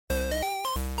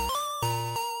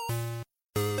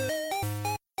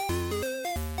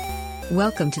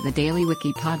Welcome to the Daily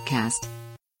Wiki podcast,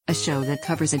 a show that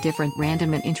covers a different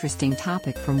random and interesting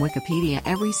topic from Wikipedia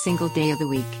every single day of the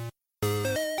week.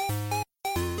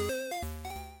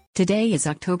 Today is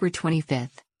October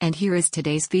 25th, and here is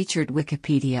today's featured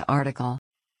Wikipedia article.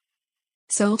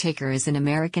 Soul Taker is an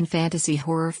American fantasy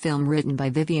horror film written by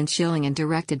Vivian Schilling and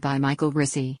directed by Michael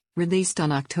Ricci, released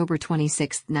on October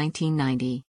 26,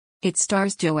 1990. It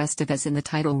stars Joe Estevez in the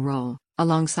title role,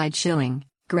 alongside Schilling,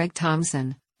 Greg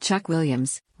Thompson, Chuck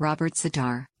Williams, Robert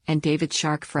Sitar, and David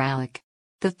Shark Fralick.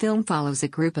 The film follows a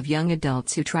group of young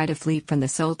adults who try to flee from the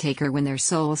Soul Taker when their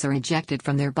souls are ejected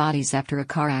from their bodies after a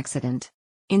car accident.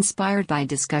 Inspired by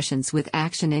discussions with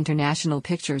Action International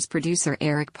Pictures producer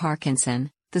Eric Parkinson,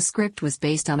 the script was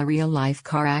based on a real-life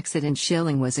car accident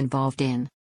Schilling was involved in.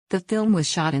 The film was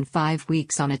shot in 5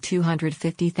 weeks on a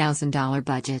 $250,000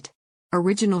 budget.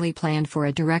 Originally planned for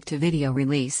a direct-to-video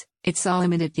release, it saw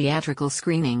limited theatrical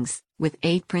screenings, with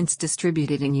 8 prints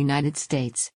distributed in United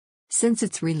States. Since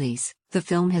its release, the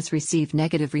film has received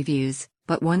negative reviews,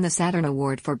 but won the Saturn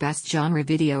Award for Best Genre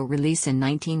Video Release in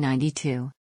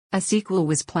 1992. A sequel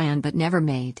was planned but never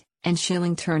made, and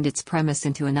Schilling turned its premise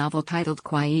into a novel titled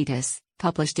Quietus,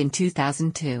 published in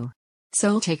 2002.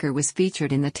 Soul Taker was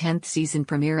featured in the 10th season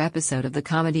premiere episode of the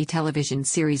comedy television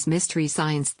series Mystery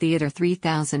Science Theater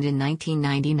 3000 in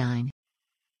 1999.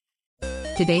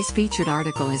 Today's featured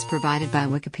article is provided by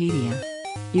Wikipedia.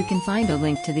 You can find a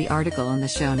link to the article in the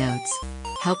show notes.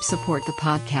 Help support the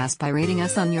podcast by rating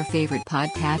us on your favorite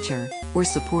podcatcher, or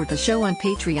support the show on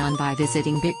Patreon by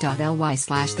visiting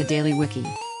bit.ly/thedailywiki.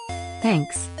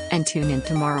 Thanks, and tune in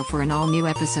tomorrow for an all-new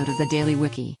episode of the Daily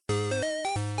Wiki.